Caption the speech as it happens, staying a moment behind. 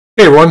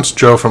Hey everyone, it's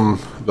Joe from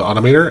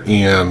the-automator,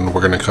 and we're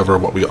going to cover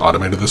what we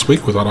automated this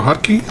week with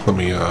AutoHotkey. Let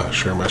me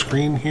share my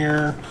screen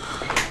here.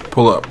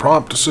 Pull up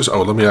prompt assistant.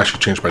 Oh, let me actually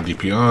change my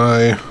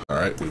DPI.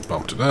 Alright, we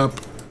bumped it up.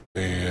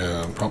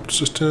 And prompt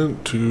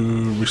assistant to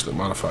recently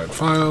modified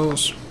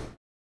files.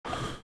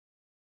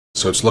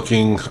 So it's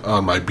looking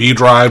on my B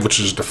drive,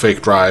 which is the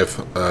fake drive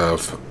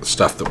of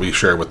stuff that we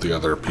share with the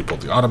other people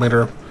at the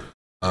automator.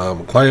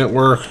 Client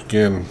work,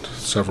 again,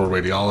 several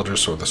radiologists,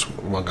 so this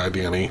one guy,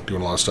 Danny,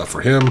 doing a lot of stuff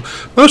for him.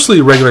 Mostly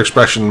regular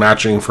expression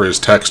matching for his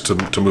text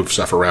to move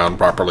stuff around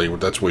properly.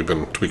 That's we've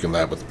been tweaking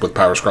that with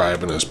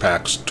PowerScribe and his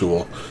PAX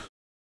tool.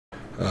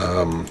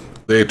 The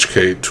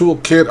HK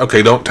toolkit,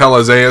 okay, don't tell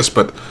Isaias,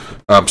 but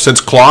since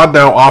Claude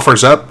now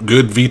offers up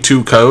good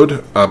V2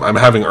 code, I'm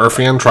having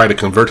Irfan try to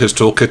convert his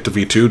toolkit to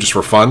V2 just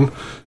for fun.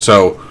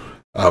 So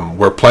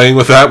we're playing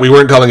with that. We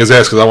weren't telling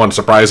Isaias because I wanted to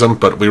surprise him,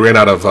 but we ran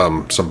out of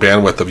some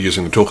bandwidth of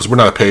using the tool because we're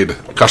not a paid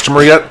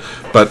customer yet.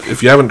 But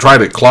if you haven't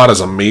tried it, Claude is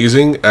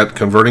amazing at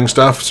converting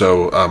stuff.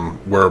 So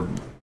we're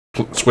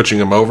switching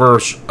him over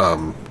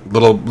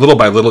little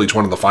by little, each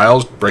one of the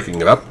files,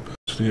 breaking it up.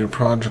 New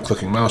project,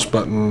 clicking mouse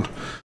button.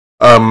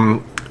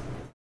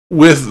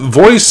 With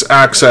voice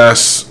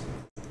access,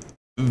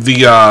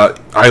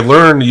 I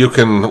learned you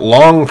can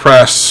long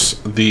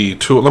press the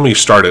tool. Let me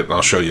start it and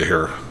I'll show you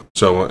here.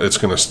 So it's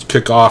going to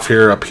kick off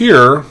here up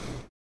here.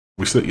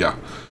 We see, yeah.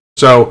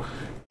 So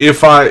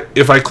if I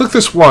click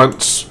this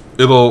once,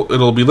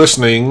 it'll be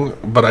listening,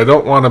 but I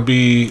don't want to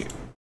be.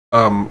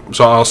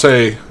 So I'll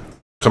say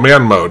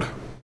command mode.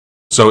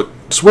 So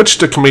switch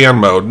to command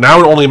mode. Now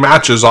it only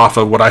matches off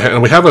of what I have,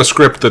 and we have a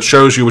script that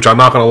shows you, which I'm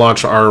not going to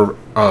launch our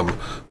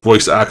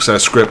voice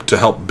access script to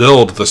help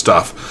build the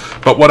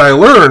stuff. But what I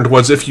learned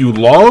was if you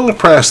long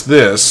press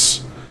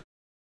this,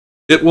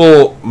 it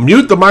will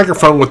mute the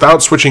microphone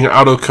without switching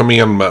out of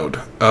command mode.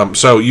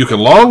 So you can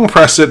long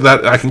press it,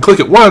 that I can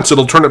click it once,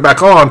 it'll turn it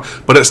back on,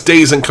 but it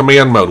stays in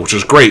command mode, which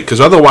is great, because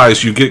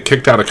otherwise you get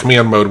kicked out of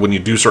command mode when you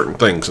do certain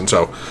things. And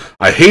so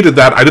I hated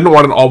that. I didn't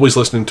want it always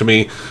listening to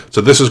me, so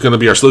this is going to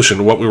be our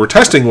solution. What we were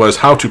testing was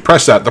how to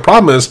press that. The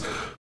problem is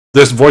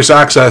this voice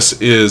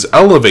access is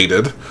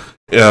elevated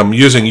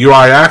using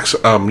UI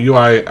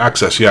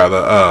access, yeah,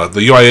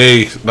 the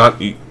UIA,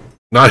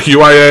 not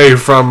UIA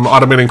from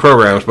automating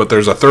programs, but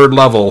there's a third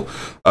level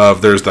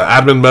of, there's the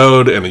admin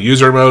mode and the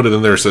user mode, and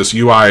then there's this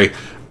UI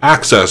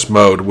access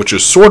mode, which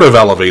is sort of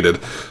elevated.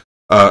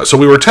 So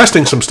we were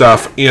testing some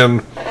stuff,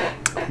 and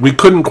we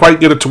couldn't quite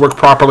get it to work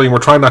properly, and we're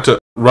trying not to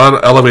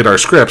elevate our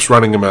scripts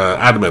running them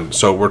admin.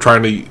 So we're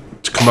trying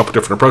to come up with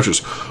different approaches.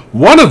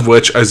 One of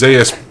which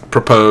Isaias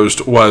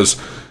proposed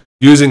was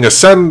using a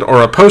send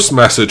or a post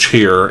message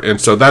here, and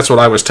so that's what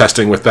I was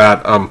testing with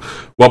that.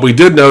 What we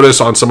did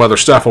notice on some other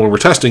stuff when we were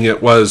testing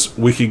it was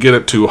we could get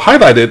it to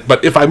highlight it,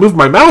 but if I moved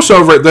my mouse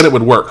over it, then it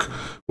would work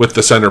with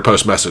the send or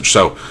post message.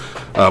 So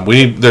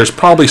there's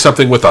probably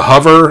something with a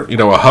hover,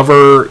 a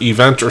hover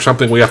event or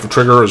something we have to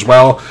trigger as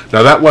well.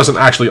 Now that wasn't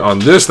actually on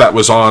this, that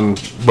was on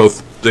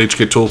both the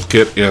HK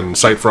Toolkit and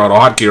Site for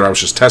AutoHotkey, where I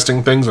was just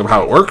testing things of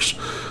how it works.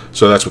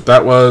 So that's what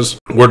that was.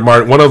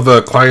 One of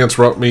the clients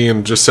wrote me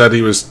and just said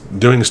he was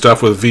doing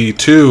stuff with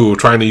V2,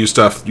 trying to use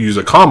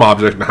a Comm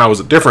object, and how is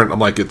it different? I'm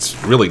like,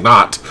 it's really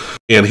not.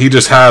 And he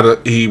just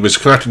he was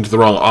connecting to the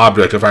wrong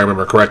object, if I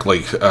remember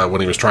correctly,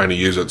 when he was trying to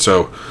use it.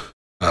 So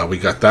we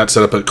got that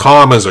set up. But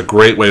Comm is a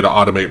great way to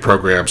automate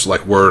programs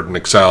like Word and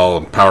Excel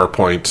and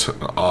PowerPoint,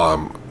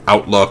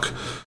 Outlook,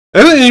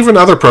 and even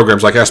other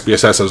programs like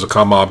SPSS as a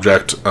Comm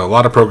object. A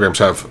lot of programs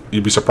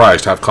you'd be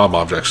surprised, have Comm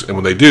objects. And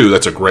when they do,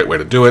 that's a great way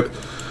to do it.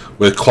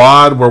 With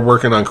Claude, we're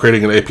working on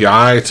creating an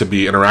API to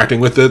be interacting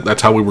with it.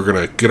 That's how we were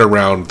going to get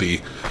around the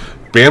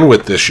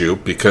bandwidth issue,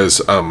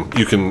 because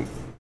you can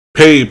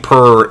pay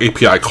per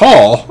API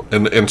call,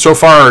 and so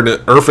far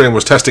Irfan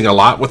was testing a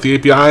lot with the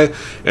API,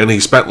 and he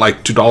spent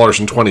like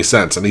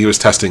 $2.20, and he was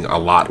testing a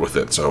lot with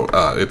it. So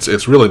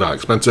it's really not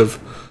expensive.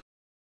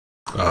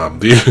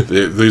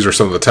 These are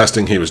some of the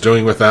testing he was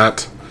doing with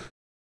that.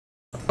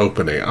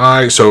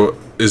 OpenAI. So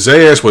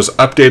Isaias was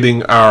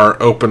updating our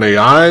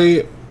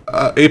OpenAI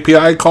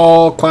API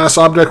call class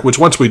object, which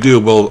once we do,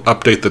 we'll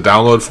update the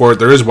download for it.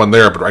 There is one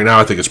there, but right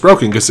now I think it's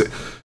broken because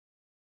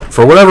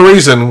for whatever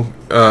reason,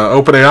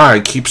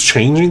 OpenAI keeps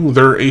changing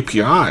their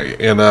API,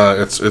 and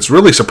it's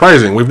really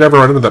surprising. We've never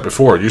run into that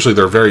before. Usually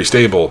they're very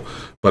stable,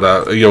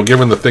 but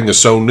given the thing is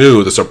so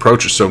new, this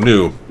approach is so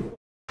new,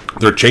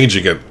 they're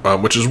changing it,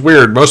 which is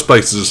weird. Most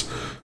places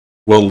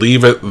will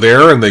leave it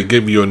there and they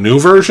give you a new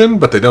version,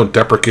 but they don't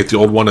deprecate the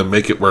old one and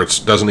make it where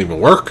it doesn't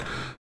even work.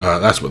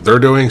 That's what they're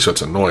doing, so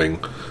it's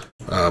annoying.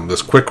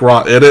 This quick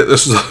raw edit,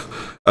 this is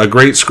a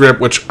great script,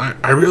 which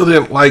I really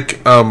didn't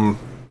like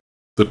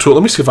the tool.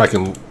 Let me see if I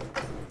can.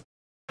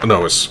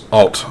 No, it's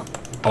alt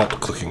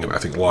clicking it, I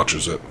think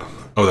launches it.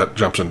 Oh, that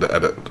jumps into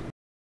edit.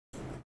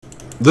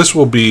 This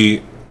will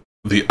be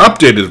the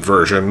updated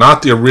version,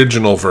 not the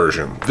original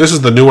version. This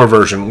is the newer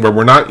version where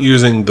we're not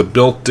using the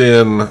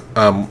built-in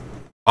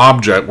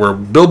object. We're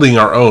building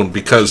our own,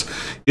 because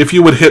if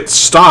you would hit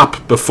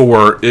stop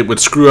before, it would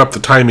screw up the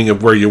timing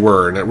of where you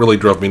were, and it really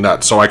drove me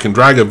nuts. So I can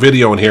drag a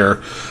video in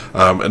here,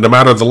 and no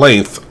matter the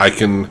length, I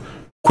can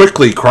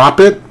quickly crop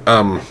it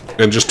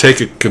and just take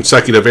a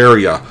consecutive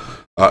area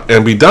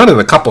and be done in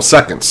a couple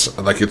seconds.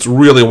 Like, it's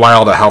really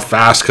wild at how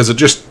fast, because it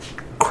just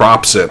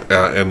crops it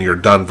and you're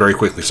done very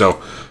quickly.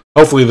 So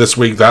hopefully this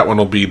week that one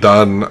will be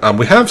done.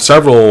 We have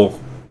several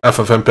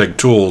FFmpeg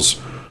tools.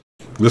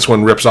 This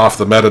one rips off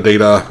the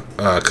metadata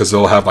because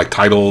they'll have like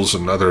titles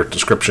and other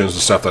descriptions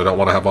and stuff that I don't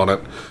want to have on it.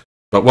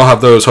 But we'll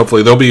have those.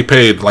 Hopefully they'll be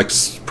paid like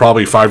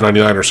probably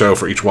 $5.99 or so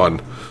for each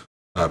one.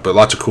 But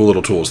lots of cool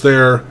little tools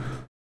there.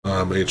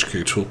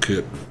 HK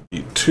Toolkit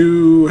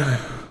V2.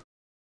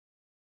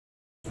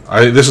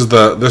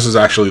 This is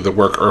actually the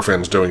work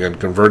Irfan's doing in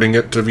converting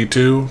it to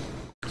V2.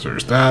 So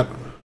there's that.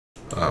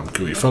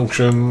 GUI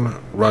function,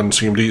 run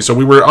CMD. So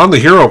we were on the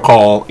hero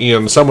call,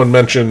 and someone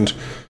mentioned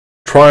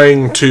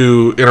trying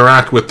to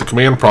interact with the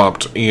command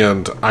prompt,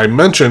 and I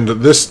mentioned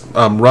this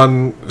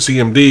run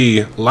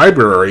CMD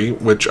library,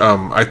 which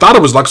I thought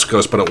it was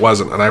Lexicos, but it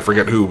wasn't, and I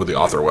forget who the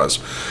author was.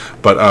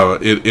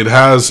 But it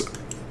has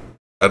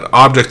an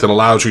object that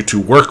allows you to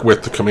work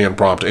with the command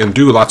prompt and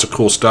do lots of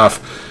cool stuff.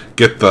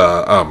 Get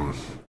the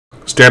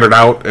standard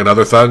out and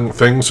other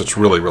things. It's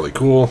really, really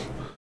cool.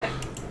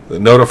 The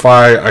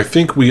notify, I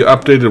think we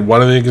updated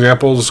one of the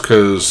examples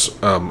because,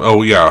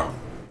 oh yeah,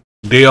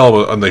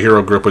 Dale on the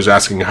hero group was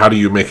asking how do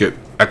you make it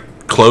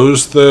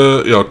close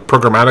the,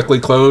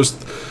 programmatically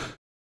closed.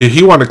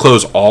 He wanted to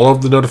close all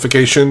of the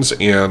notifications,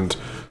 and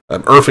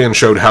Irfan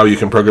showed how you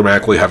can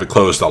programmatically have it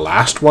close the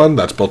last one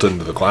that's built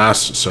into the class.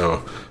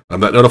 So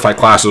that notify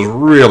class is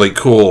really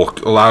cool. It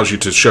allows you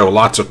to show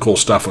lots of cool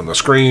stuff on the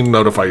screen,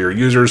 notify your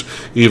users,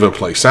 even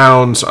play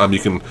sounds. You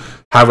can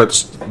have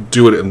it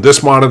do it in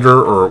this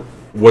monitor or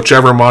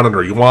whichever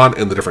monitor you want,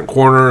 in the different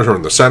corners or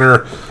in the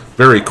center.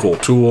 Very cool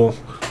tool.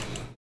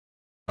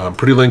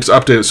 Pretty Links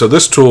updated. So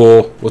this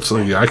tool,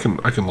 I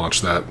can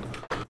launch that.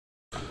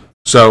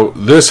 So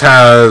this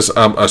has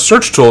a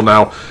search tool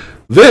now.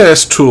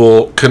 This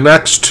tool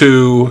connects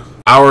to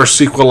our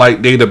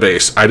SQLite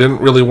database. I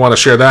didn't really want to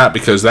share that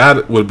because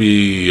that would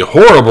be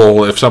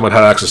horrible if someone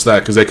had access to that,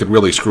 because they could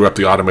really screw up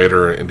the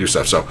automator and do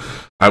stuff. So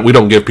we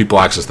don't give people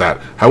access to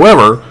that.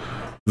 However,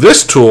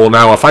 this tool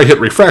now, if I hit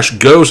refresh,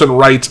 goes and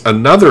writes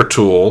another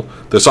tool,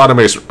 this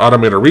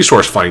automator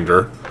resource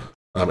finder.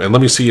 And let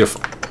me see if...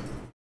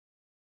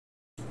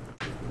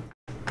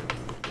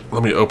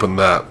 Let me open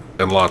that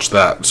and launch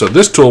that. So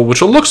this tool, which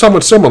will look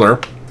somewhat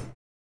similar,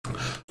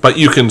 but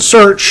you can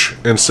search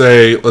and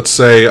say, let's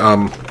say,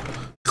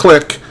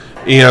 click,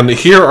 and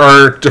here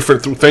are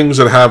different things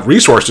that have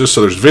resources. So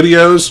there's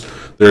videos,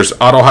 there's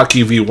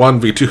AutoHotkey V1,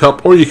 V2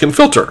 help, or you can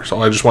filter.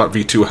 So I just want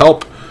V2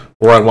 help,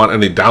 or I want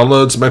any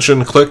downloads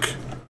mentioned, click.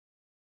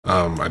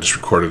 I just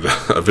recorded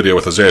a video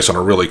with Isaias on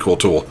a really cool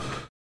tool.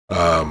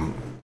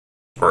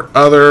 Or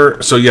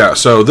other. So yeah,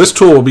 so this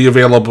tool will be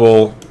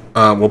available.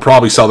 We'll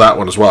probably sell that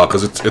one as well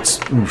because it's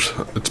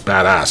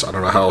badass. I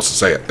don't know how else to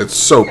say it. It's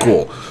so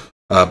cool.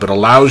 But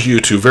allows you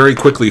to very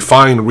quickly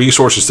find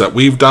resources that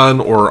we've done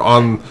or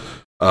on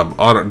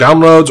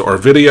downloads or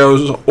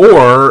videos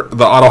or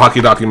the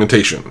AutoHotkey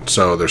documentation.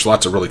 So there's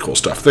lots of really cool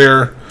stuff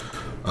there.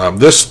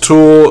 This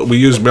tool, we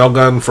use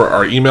Mailgun for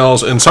our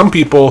emails, and some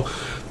people,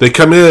 they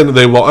come in,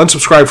 they will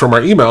unsubscribe from our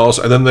emails,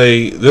 and then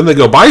they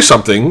go buy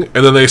something,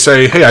 and then they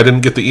say, hey, I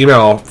didn't get the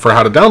email for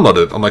how to download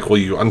it. I'm like, well,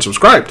 you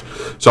unsubscribed.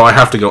 So I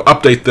have to go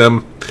update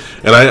them,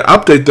 and I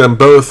update them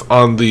both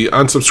on the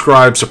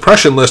unsubscribe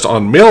suppression list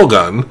on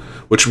Mailgun,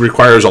 which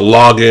requires a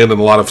login and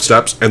a lot of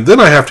steps, and then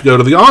I have to go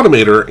to the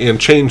automator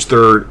and change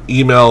their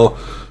email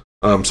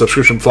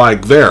subscription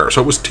flag there.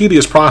 So it was a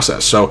tedious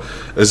process. So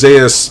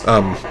Isaias,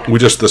 we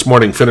just this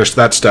morning finished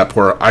that step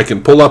where I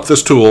can pull up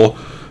this tool,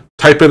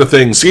 type in a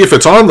thing, see if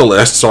it's on the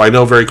list, so I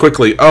know very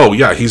quickly, oh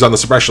yeah, he's on the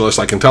suppression list.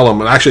 I can tell him,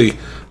 and actually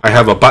I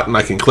have a button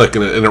I can click,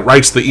 and it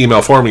writes the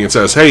email for me and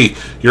says, hey,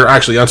 you're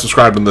actually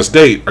unsubscribed on this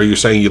date. Are you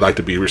saying you'd like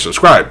to be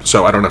resubscribed?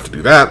 So I don't have to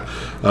do that.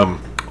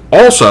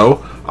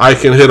 Also, I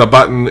can hit a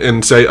button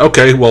and say,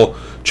 okay, well,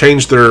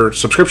 change their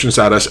subscription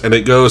status, and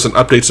it goes and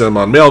updates them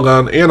on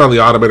Mailgun and on the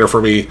automator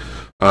for me,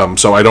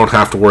 so I don't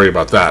have to worry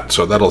about that.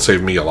 So that'll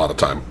save me a lot of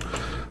time.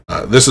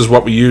 This is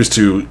what we use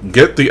to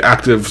get the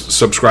active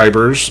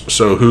subscribers,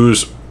 so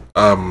who's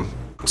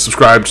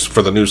subscribed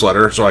for the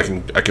newsletter, so I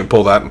can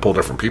pull that and pull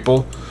different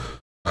people.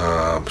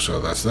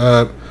 So that's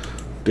that.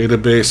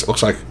 Database, it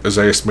looks like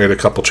Isaias made a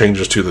couple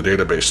changes to the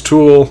database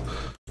tool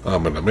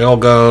and the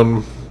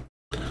Mailgun.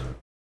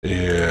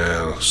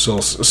 Yeah, so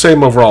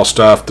same overall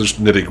stuff. There's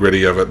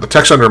nitty-gritty of it. The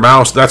text under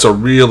mouse, that's a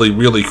really,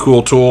 really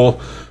cool tool.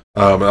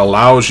 It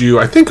allows you,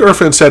 I think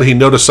Irfan said he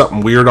noticed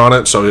something weird on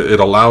it, so it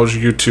allows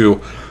you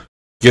to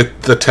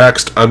get the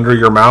text under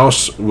your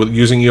mouse with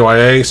using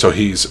UIA. So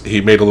he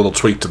made a little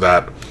tweak to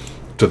that,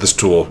 to this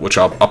tool, which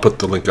I'll put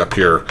the link up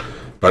here.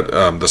 But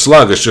the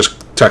slug is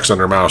just text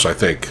under mouse, I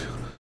think.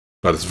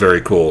 But it's very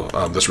cool.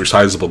 This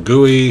resizable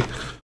GUI.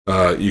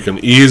 You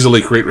can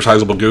easily create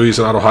resizable GUIs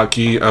in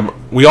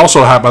AutoHotkey. We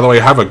also have, by the way,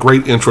 have a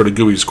great Intro to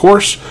GUIs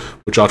course,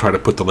 which I'll try to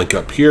put the link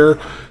up here.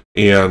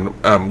 And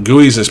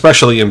GUIs,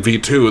 especially in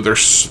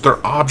V2,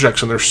 they're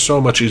objects and they're so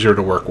much easier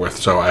to work with.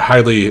 So I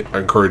highly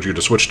encourage you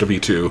to switch to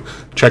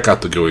V2. Check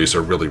out the GUIs;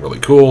 they're really, really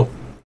cool.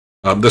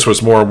 This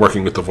was more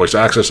working with the voice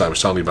access. I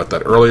was telling you about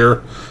that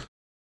earlier.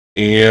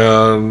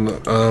 And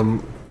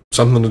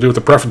something to do with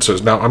the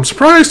preferences. Now, I'm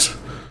surprised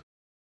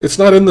it's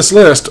not in this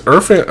list.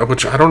 Irfan,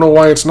 which I don't know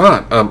why it's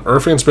not.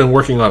 Irfan's been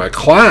working on a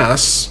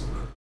class,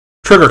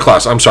 trigger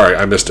class. I'm sorry,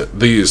 I missed it.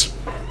 These,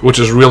 which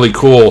is really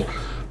cool.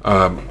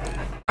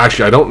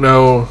 Actually, I don't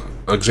know.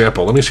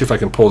 Example. Let me see if I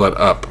can pull that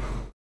up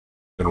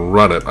and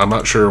run it. I'm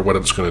not sure what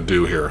it's going to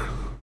do here.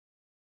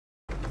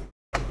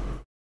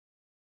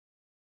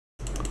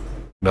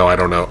 No, I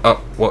don't know.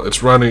 Oh, well,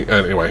 it's running.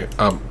 Anyway,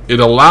 it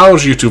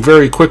allows you to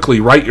very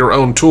quickly write your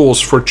own tools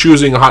for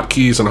choosing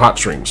hotkeys and hot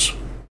strings.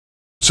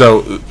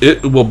 So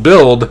it will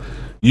build.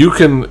 You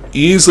can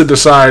easily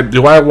decide,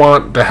 do I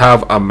want to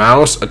have a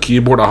mouse, a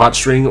keyboard, a hot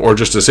string, or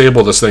just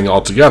disable this thing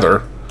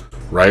altogether,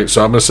 right?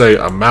 So I'm going to say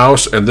a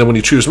mouse, and then when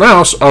you choose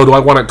mouse, oh, do I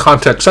want it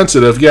context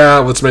sensitive? Yeah,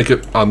 let's make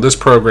it on this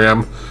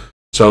program.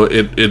 So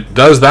it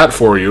does that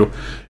for you.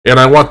 And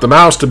I want the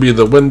mouse to be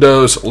the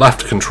Windows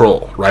left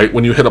control, right?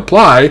 When you hit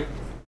apply,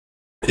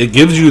 it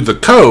gives you the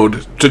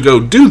code to go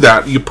do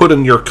that. You put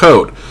in your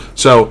code.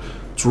 So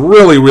it's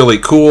really, really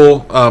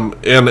cool. And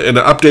it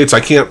updates. I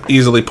can't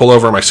easily pull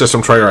over my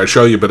system tray, or I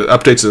show you, but it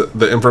updates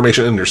the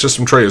information in your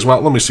system tray as well.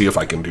 Let me see if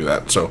I can do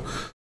that. So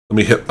let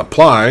me hit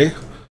apply.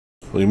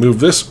 Let me move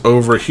this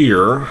over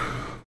here.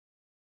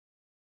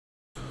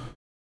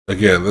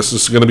 Again, this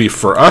is going to be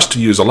for us to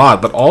use a lot,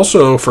 but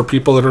also for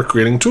people that are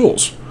creating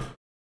tools.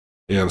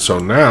 And so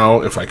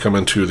now, if I come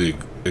into the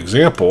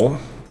example,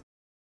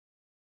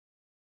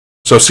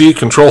 so see,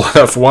 Control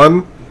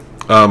F1.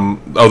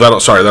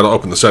 That'll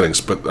open the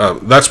settings. But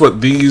that's what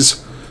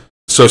these.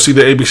 So see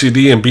the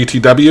ABCD and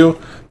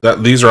BTW.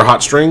 That these are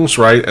hot strings,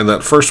 right? And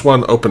that first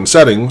one, open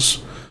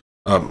settings.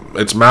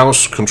 It's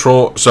mouse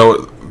control.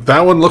 So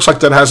that one looks like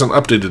that hasn't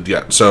updated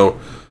yet. So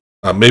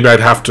maybe I'd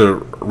have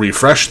to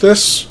refresh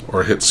this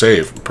or hit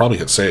save. Probably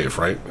hit save,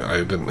 right? I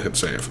didn't hit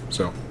save.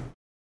 So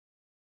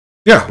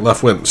yeah,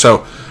 left win.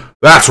 So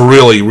that's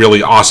really,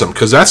 really awesome,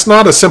 because that's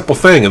not a simple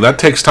thing, and that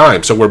takes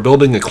time. So we're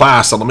building a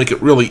class that'll make it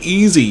really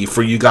easy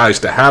for you guys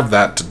to have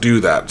that, to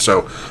do that.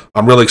 So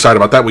I'm really excited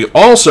about that. We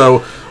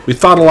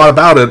thought a lot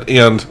about it,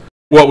 and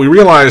what we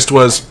realized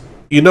was,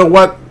 you know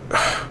what?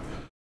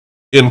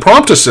 In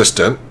Prompt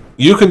Assistant,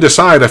 you can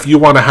decide if you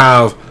want to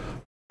have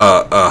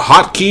a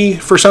hotkey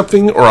for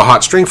something, or a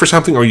hot string for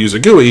something, or use a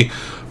GUI.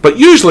 But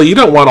usually you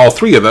don't want all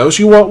three of those,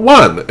 you want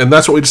one. And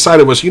that's what we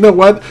decided was, you know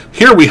what?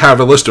 Here we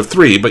have a list of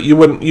 3, but you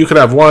could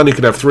have 1, you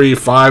could have 3,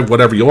 5,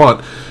 whatever you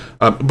want.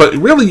 But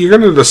really you're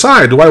going to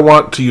decide, do I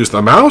want to use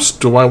the mouse?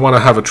 Do I want to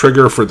have a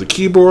trigger for the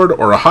keyboard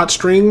or a hot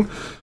string?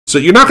 So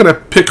you're not going to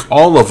pick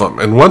all of them.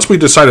 And once we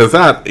decided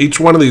that, each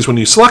one of these, when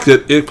you select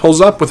it, it pulls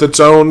up with its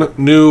own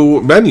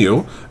new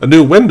menu, a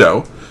new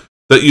window,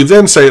 that you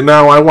then say,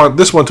 now I want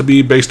this one to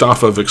be based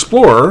off of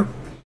Explorer.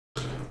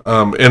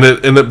 And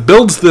it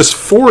builds this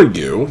for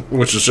you,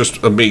 which is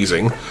just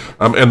amazing.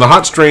 And the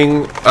hot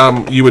string,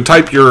 you would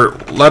type your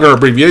letter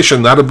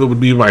abbreviation, that would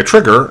be my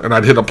trigger, and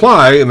I'd hit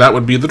apply, and that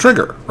would be the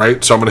trigger,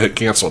 right? So I'm going to hit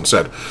cancel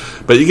instead.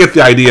 But you get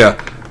the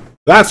idea.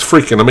 That's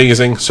freaking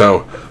amazing. So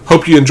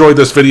hope you enjoyed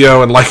this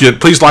video and like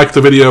it. Please like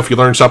the video if you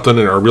learned something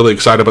and are really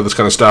excited about this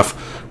kind of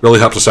stuff. Really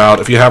helps us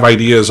out. If you have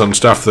ideas on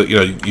stuff that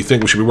you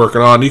think we should be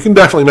working on, you can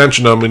definitely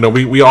mention them.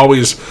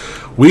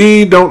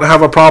 We don't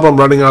have a problem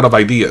running out of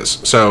ideas.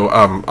 So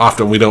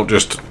often we don't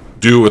just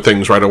do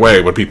things right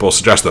away when people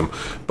suggest them.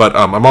 But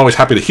I'm always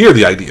happy to hear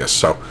the ideas.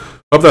 So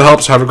hope that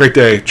helps. Have a great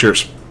day.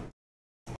 Cheers.